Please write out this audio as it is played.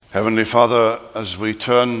Heavenly Father, as we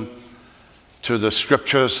turn to the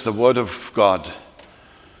Scriptures, the Word of God,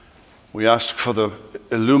 we ask for the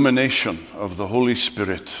illumination of the Holy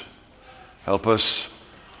Spirit. Help us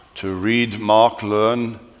to read, mark,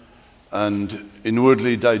 learn, and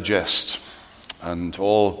inwardly digest, and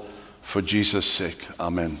all for Jesus' sake.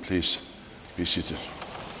 Amen. Please be seated.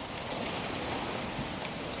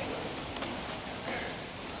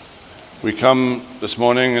 We come this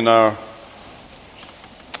morning in our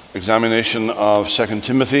examination of 2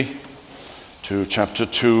 Timothy to chapter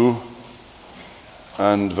 2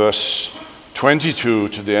 and verse 22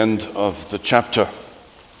 to the end of the chapter.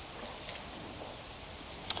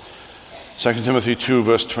 2 Timothy 2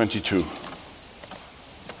 verse 22.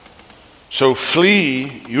 So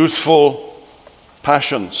flee youthful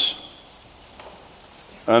passions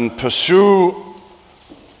and pursue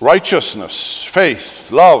righteousness,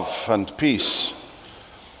 faith, love, and peace,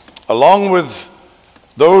 along with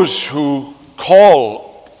those who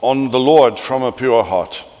call on the Lord from a pure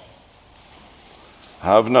heart.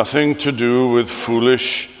 Have nothing to do with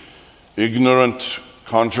foolish, ignorant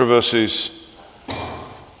controversies.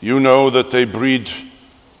 You know that they breed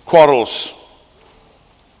quarrels.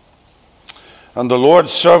 And the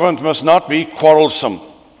Lord's servant must not be quarrelsome,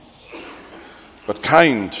 but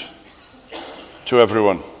kind to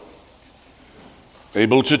everyone,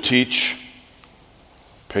 able to teach,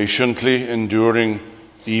 patiently enduring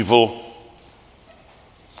evil,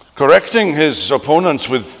 correcting his opponents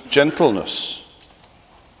with gentleness.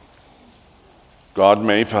 God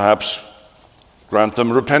may perhaps grant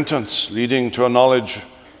them repentance, leading to a knowledge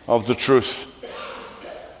of the truth,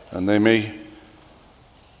 and they may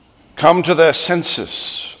come to their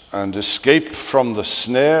senses and escape from the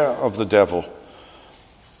snare of the devil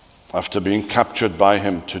after being captured by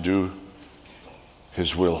him to do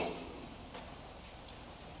his will.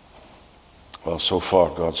 Well, so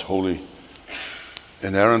far, God's holy,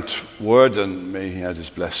 inerrant word, and may he add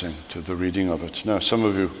his blessing to the reading of it. Now, some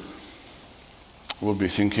of you will be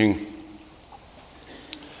thinking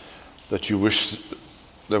that you wish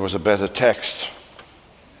there was a better text.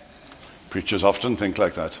 Preachers often think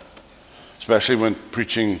like that, especially when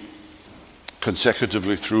preaching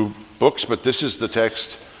consecutively through books, but this is the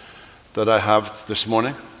text that I have this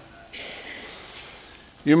morning.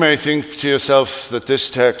 You may think to yourself that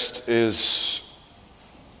this text is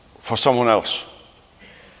for someone else,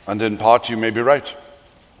 and in part you may be right.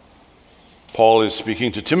 Paul is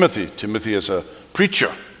speaking to Timothy. Timothy is a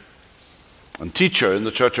preacher and teacher in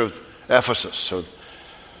the church of Ephesus. So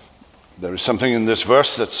there is something in this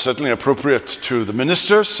verse that's certainly appropriate to the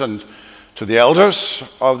ministers and to the elders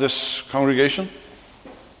of this congregation.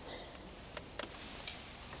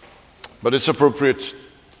 But it's appropriate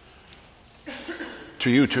to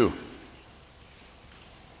you too.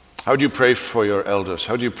 How do you pray for your elders?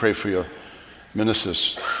 How do you pray for your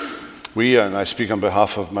ministers? We, and I speak on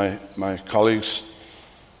behalf of my colleagues,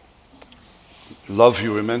 love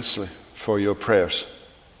you immensely for your prayers.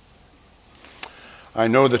 I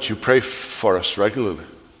know that you pray for us regularly,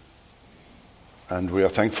 and we are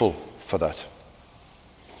thankful for that.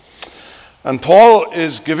 And Paul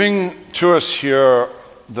is giving to us here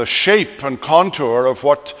the shape and contour of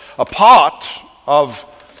what a part of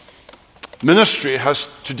ministry has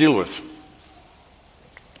to deal with.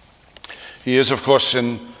 He is, of course,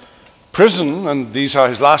 in prison, and these are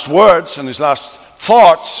his last words and his last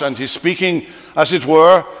thoughts, and he's speaking, as it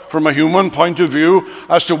were, from a human point of view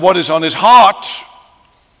as to what is on his heart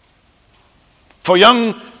for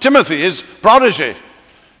young Timothy, his protege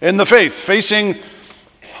in the faith, facing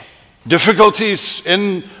difficulties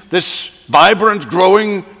in this vibrant,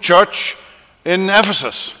 growing church in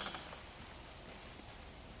Ephesus.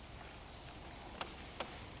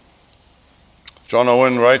 John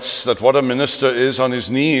Owen writes that what a minister is on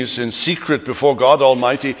his knees in secret before God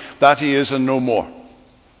Almighty, that he is and no more.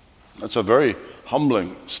 That's a very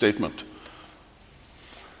humbling statement.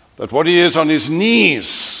 That what he is on his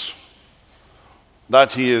knees,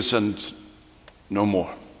 that he is and no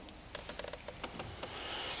more.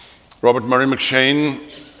 Robert Murray McShane,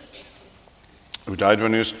 who died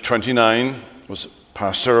when he was 29, was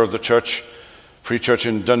pastor of the church, Free Church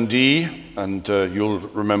in Dundee, and you'll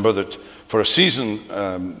remember that for a season,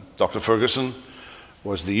 Dr. Ferguson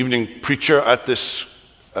was the evening preacher at this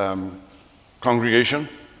congregation.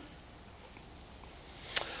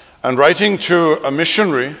 And writing to a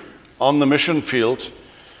missionary on the mission field,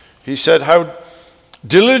 he said how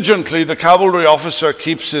diligently the cavalry officer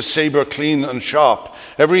keeps his saber clean and sharp.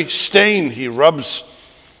 Every stain he rubs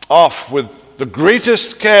off with the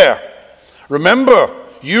greatest care. Remember,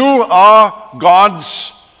 you are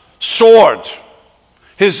God's sword,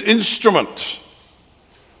 his instrument.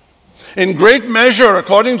 in great measure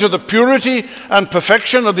according to the purity and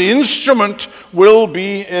perfection of the instrument will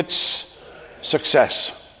be its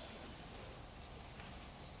success.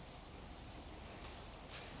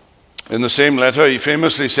 In the same letter, he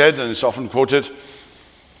famously said, and it's often quoted,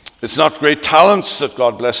 it's not great talents that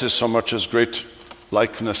God blesses so much as great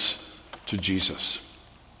likeness to Jesus.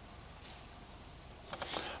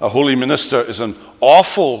 A holy minister is an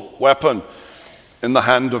awful weapon in the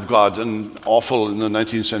hand of God, and awful in the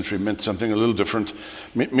 19th century meant something a little different,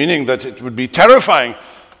 meaning that it would be terrifying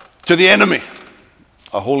to the enemy,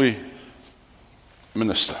 a holy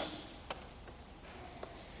minister.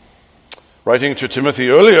 Writing to Timothy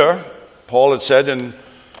earlier, Paul had said in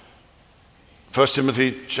 1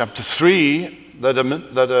 Timothy chapter 3 that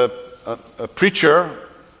a preacher,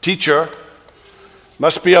 teacher,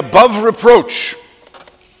 must be above reproach.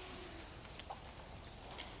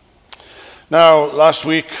 Now, last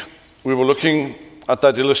week we were looking at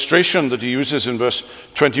that illustration that he uses in verse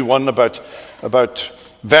 21 about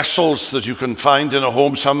vessels that you can find in a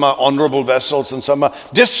home. Some are honorable vessels and some are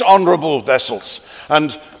dishonorable vessels.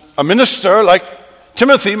 And a minister like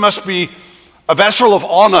Timothy must be a vessel of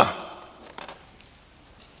honor.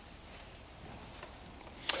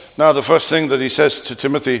 Now, the first thing that he says to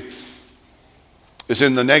Timothy is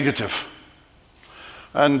in the negative.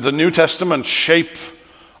 And the New Testament shape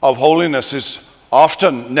of holiness is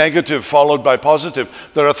often negative followed by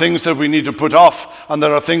positive. There are things that we need to put off, and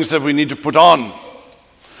there are things that we need to put on.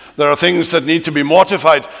 There are things that need to be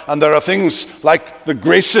mortified, and there are things like the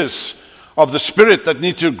graces of the Spirit that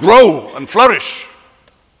need to grow and flourish.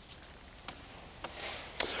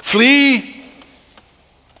 Flee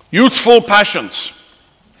youthful passions.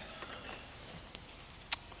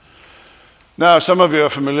 Now, some of you are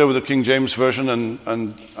familiar with the King James Version,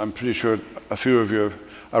 and I'm pretty sure a few of you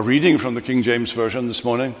are reading from the King James Version this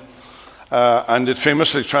morning. And it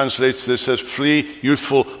famously translates this as flee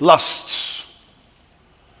youthful lusts.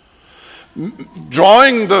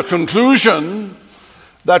 Drawing the conclusion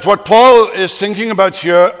that what Paul is thinking about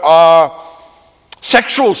here are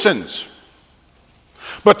sexual sins.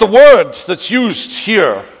 But the word that's used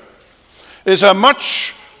here is a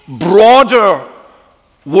much broader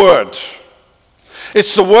word.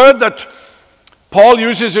 It's the word that Paul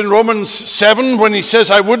uses in Romans 7 when he says,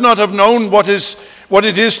 I would not have known what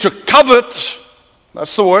it is to covet.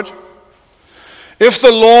 That's the word. If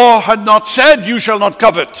the law had not said, you shall not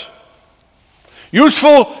covet.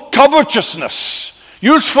 Youthful covetousness,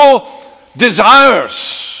 youthful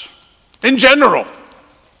desires in general.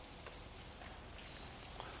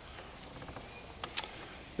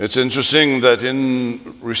 It's interesting that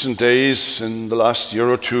in recent days, in the last year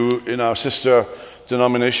or two, in our sister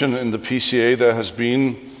denomination, in the PCA, there has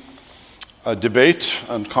been a debate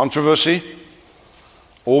and controversy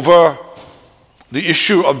over the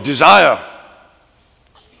issue of desire.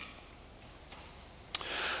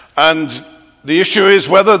 And the issue is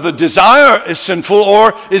whether the desire is sinful,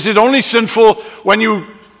 or is it only sinful when you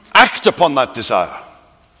act upon that desire.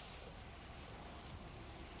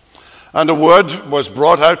 And a word was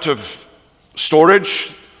brought out of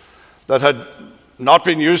storage that had not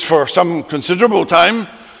been used for some considerable time.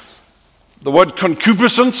 The word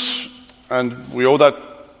concupiscence, and we owe that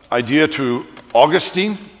idea to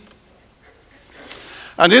Augustine.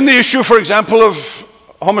 And in the issue, for example, of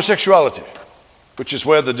homosexuality, which is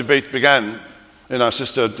where the debate began in our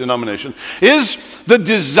sister denomination, is the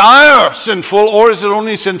desire sinful, or is it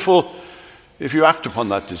only sinful if you act upon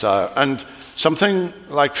that desire? And something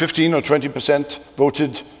like 15 or 20%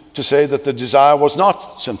 voted to say that the desire was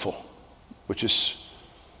not sinful, which is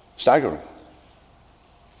staggering.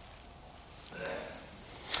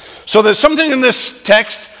 So there's something in this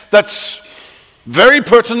text that's very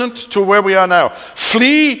pertinent to where we are now.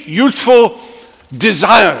 Flee youthful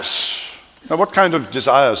desires. Now, what kind of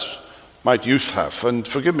desires might youth have? And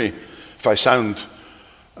forgive me if I sound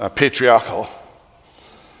patriarchal.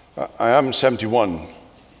 I am 71.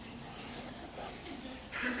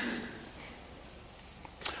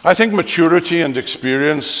 I think maturity and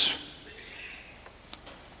experience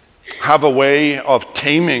have a way of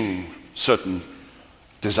taming certain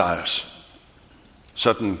desires,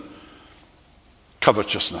 certain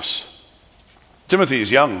covetousness. Timothy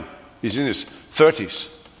is young. He's in his 30s.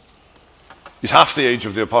 He's half the age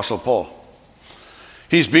of the Apostle Paul.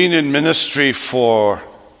 He's been in ministry for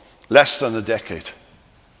less than a decade.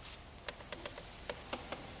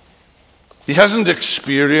 He hasn't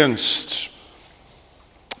experienced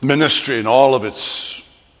ministry in all of its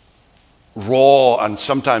raw and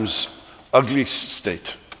sometimes ugly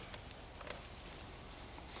state.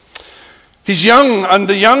 He's young, and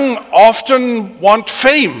the young often want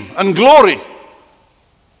fame and glory.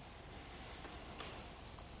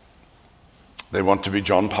 They want to be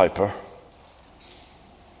John Piper.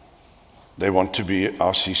 They want to be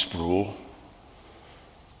R.C. Sproul.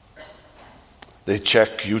 They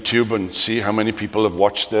check YouTube and see how many people have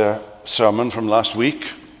watched their sermon from last week.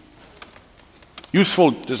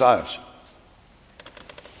 Youthful desires.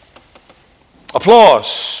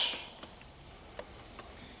 Applause.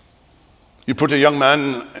 You put a young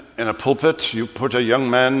man in a pulpit, you put a young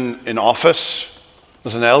man in office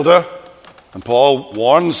as an elder, and Paul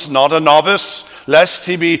warns, not a novice, lest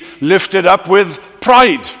he be lifted up with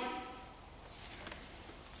pride.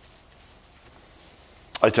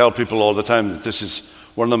 I tell people all the time that this is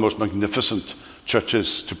one of the most magnificent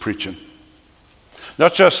churches to preach in.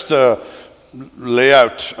 Not just the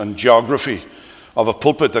layout and geography of a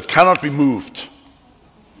pulpit that cannot be moved.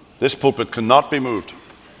 This pulpit cannot be moved.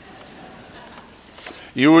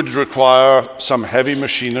 You would require some heavy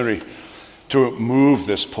machinery to move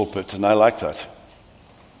this pulpit, and I like that.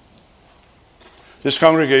 This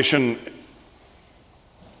congregation,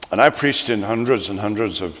 and I preached in hundreds and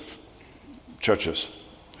hundreds of churches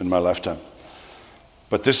in my lifetime,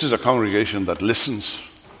 but this is a congregation that listens.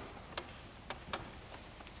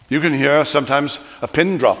 You can hear sometimes a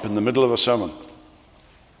pin drop in the middle of a sermon.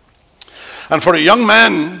 And for a young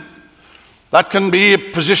man, that can be a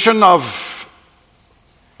position of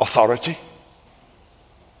authority.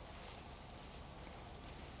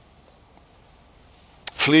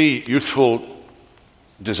 Flee youthful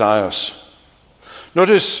desires.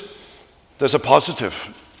 Notice there's a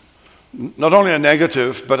positive. Not only a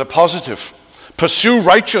negative, but a positive. Pursue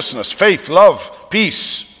righteousness, faith, love,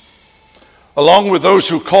 peace, along with those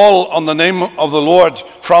who call on the name of the Lord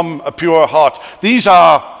from a pure heart. These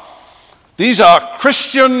are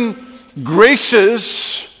Christian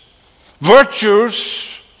graces,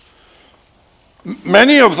 virtues.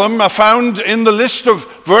 Many of them are found in the list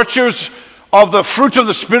of virtues of the fruit of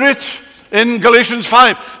the Spirit in Galatians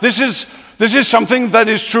 5. This is something that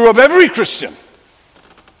is true of every Christian.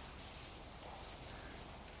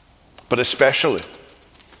 But especially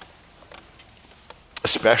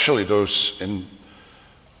those in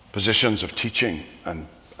positions of teaching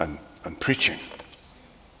and preaching.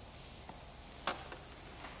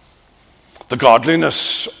 The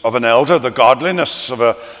godliness of an elder, the godliness of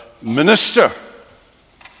a minister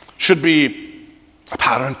should be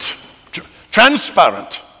apparent,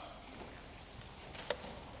 transparent.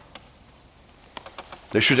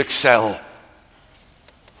 They should excel.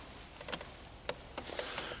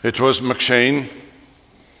 It was McShane.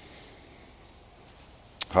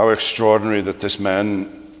 How extraordinary that this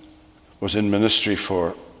man was in ministry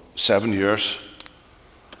for 7 years.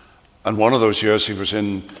 And one of those years he was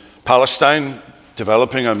in Palestine,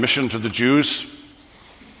 developing a mission to the Jews.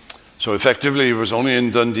 So effectively he was only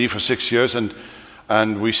in Dundee for 6 years,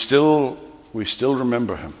 and we still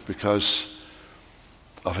remember him because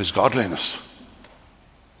of his godliness.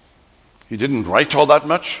 He didn't write all that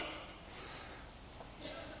much,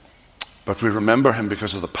 but we remember him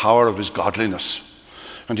because of the power of his godliness.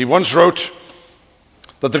 And he once wrote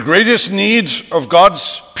that the greatest need of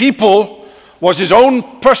God's people was his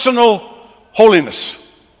own personal holiness.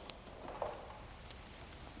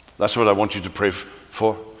 That's what I want you to pray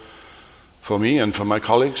for me and for my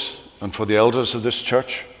colleagues and for the elders of this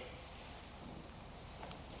church.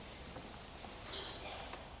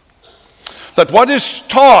 That what is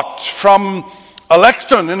taught from a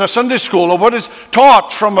lectern in a Sunday school, or what is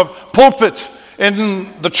taught from a pulpit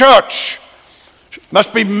in the church,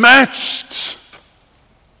 must be matched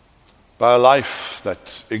by a life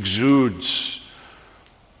that exudes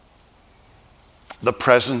the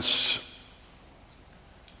presence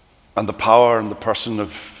and the power and the person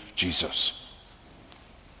of Jesus.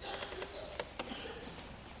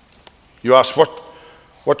 You ask,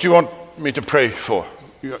 what do you want me to pray for?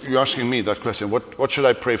 You're asking me that question. What should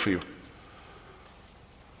I pray for you?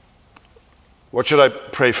 What should I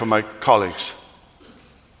pray for my colleagues?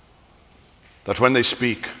 That when they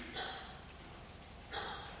speak,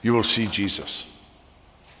 you will see Jesus.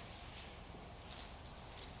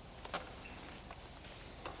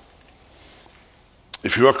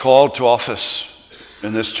 If you are called to office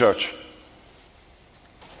in this church,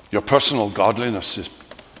 your personal godliness is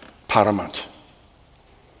paramount.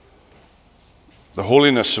 The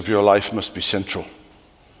holiness of your life must be central.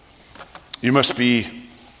 You must be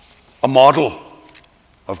a model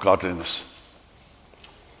of godliness.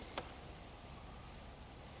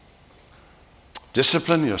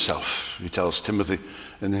 Discipline yourself, he tells Timothy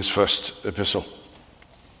in his first epistle.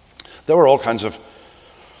 There were all kinds of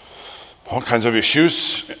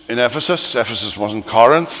issues in Ephesus. Ephesus wasn't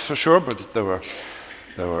Corinth for sure, but there were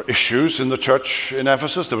There were issues in the church in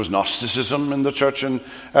Ephesus. There was Gnosticism in the church in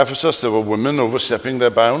Ephesus. There were women overstepping their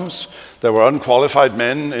bounds. There were unqualified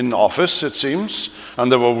men in office, it seems.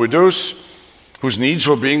 And there were widows whose needs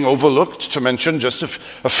were being overlooked, to mention just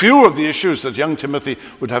a few of the issues that young Timothy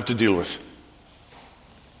would have to deal with.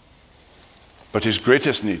 But his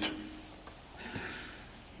greatest need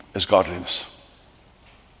is godliness.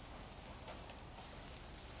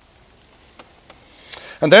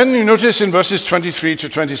 And then you notice in verses 23 to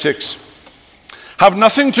 26, have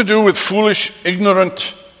nothing to do with foolish,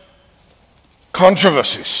 ignorant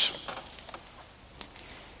controversies.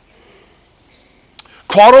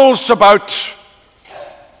 Quarrels about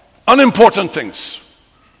unimportant things.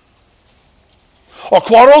 Or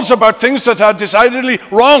quarrels about things that are decidedly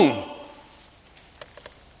wrong.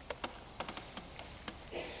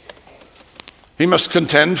 He must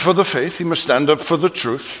contend for the faith. He must stand up for the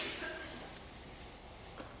truth.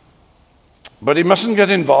 But he mustn't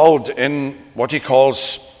get involved in what he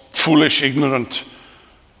calls foolish, ignorant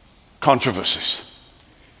controversies.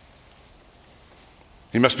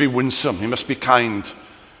 He must be winsome. He must be kind.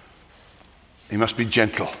 He must be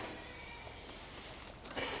gentle.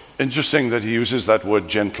 Interesting that he uses that word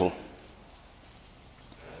gentle.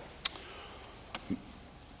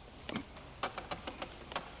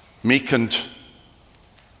 Meek and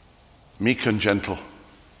gentle.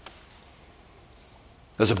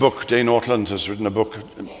 There's a book, Dane Ortland has written a book,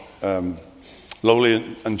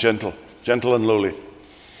 Lowly and Gentle, Gentle and Lowly.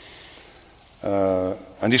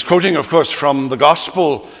 And he's quoting, of course, from the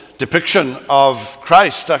gospel depiction of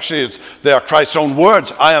Christ. Actually, they are Christ's own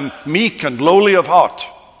words. I am meek and lowly of heart.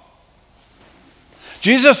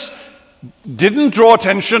 Jesus didn't draw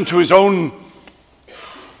attention to his own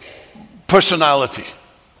personality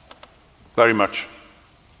very much.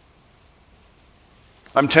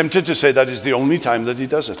 I'm tempted to say that is the only time that he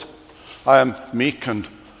does it. I am meek and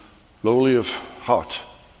lowly of heart.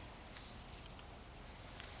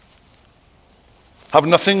 Have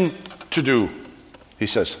nothing to do, he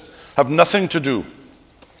says. Have nothing to do.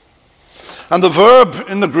 And the verb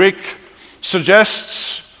in the Greek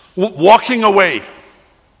suggests walking away.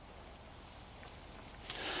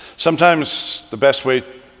 Sometimes the best way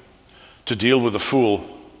to deal with a fool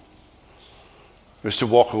is to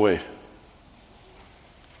walk away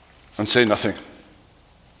and say nothing.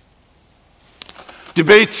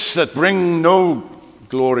 Debates that bring no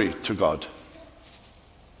glory to God.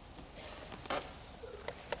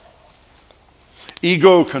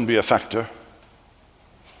 Ego can be a factor.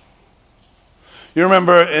 You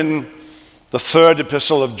remember in the third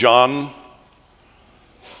epistle of John,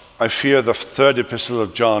 I fear the third epistle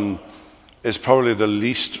of John is probably the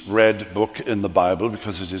least read book in the Bible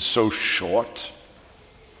because it is so short.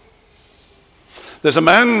 There's a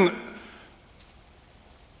man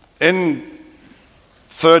in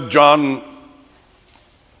 3 John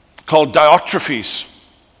called Diotrephes.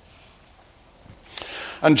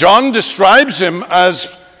 And John describes him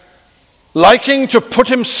as liking to put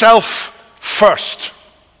himself first.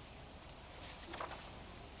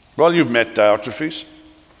 Well, you've met Diotrephes.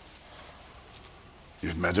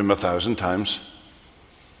 You've met him 1,000 times.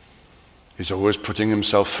 He's always putting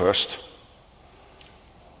himself first,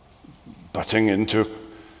 butting into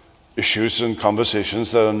issues and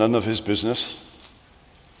conversations that are none of his business,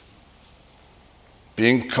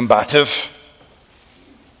 being combative.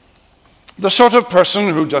 The sort of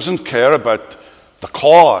person who doesn't care about the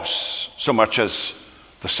cause so much as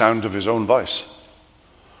the sound of his own voice.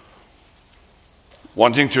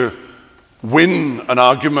 Wanting to win an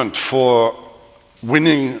argument for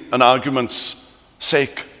winning an argument's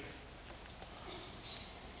sake.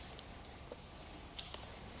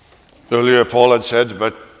 Earlier, Paul had said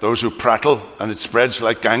about those who prattle and it spreads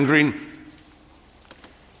like gangrene.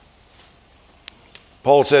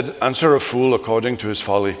 Paul said, answer a fool according to his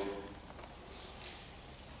folly,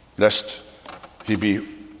 lest he be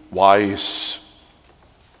wise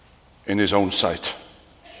in his own sight.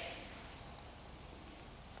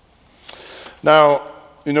 Now,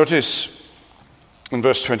 you notice in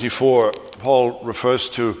verse 24, Paul refers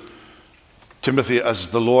to Timothy as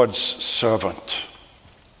the Lord's servant.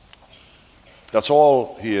 That's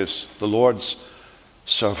all he is, the Lord's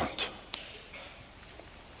servant.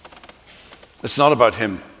 It's not about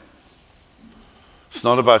him. It's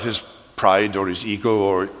not about his pride or his ego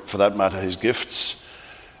or, for that matter, his gifts.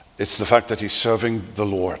 It's the fact that he's serving the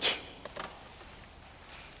Lord.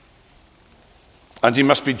 And he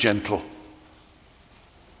must be gentle.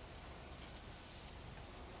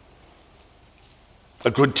 A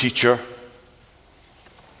good teacher,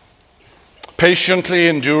 patiently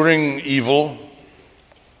enduring evil,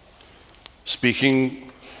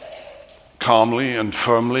 speaking calmly and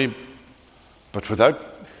firmly, but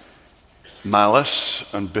without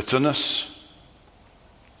malice and bitterness.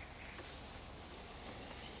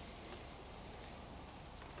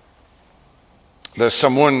 There's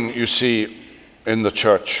someone you see in the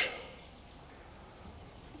church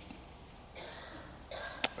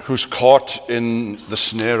who's caught in the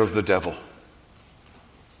snare of the devil.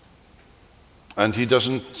 And he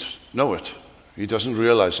doesn't know it. He doesn't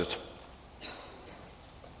realize it.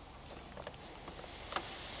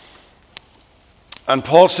 And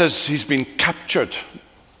Paul says he's been captured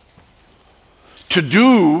to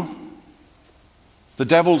do the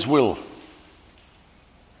devil's will.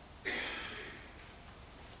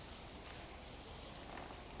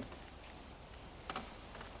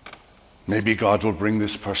 Maybe God will bring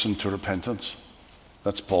this person to repentance.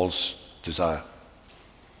 That's Paul's desire.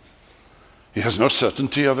 He has no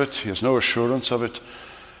certainty of it. He has no assurance of it.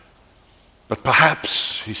 But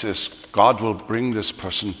perhaps, he says, God will bring this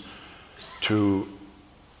person to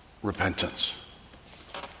repentance.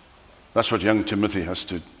 That's what young Timothy has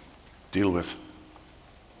to deal with.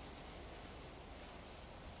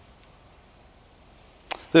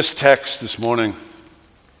 This text this morning,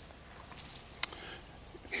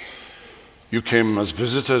 you came as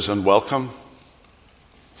visitors and welcome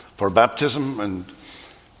for baptism, and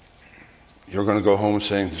you're going to go home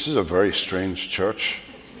saying, this is a very strange church.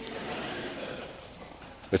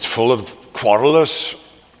 It's full of quarrelers,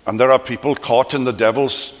 and there are people caught in the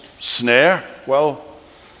devil's snare. Well,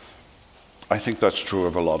 I think that's true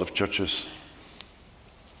of a lot of churches.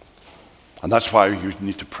 And that's why you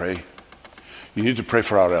need to pray. You need to pray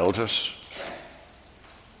for our elders.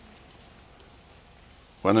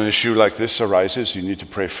 When an issue like this arises, you need to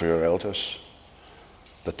pray for your elders,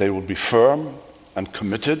 that they will be firm and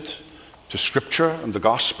committed to Scripture and the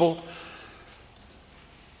gospel,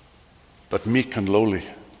 but meek and lowly,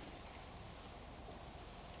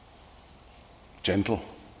 gentle,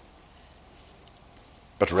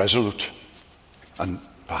 but resolute, and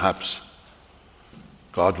perhaps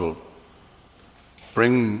God will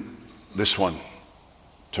bring this one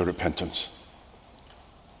to repentance.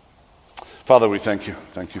 Father, we thank you.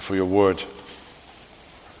 Thank you for your word.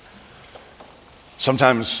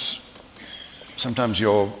 Sometimes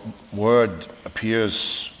your word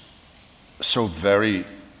appears so very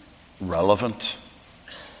relevant,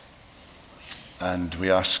 and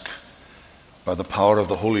we ask by the power of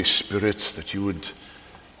the Holy Spirit that you would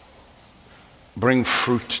bring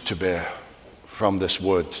fruit to bear from this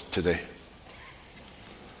word today.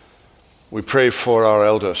 We pray for our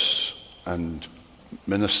elders and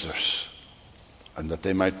ministers, and that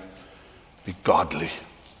they might be godly,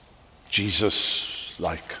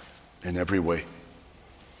 Jesus-like in every way.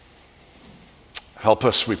 Help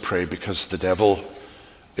us, we pray, because the devil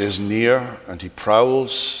is near and he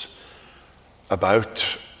prowls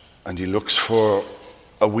about and he looks for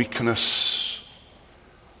a weakness.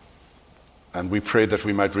 And we pray that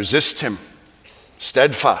we might resist him,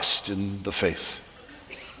 steadfast in the faith.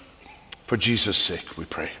 For Jesus' sake, we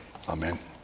pray. Amen.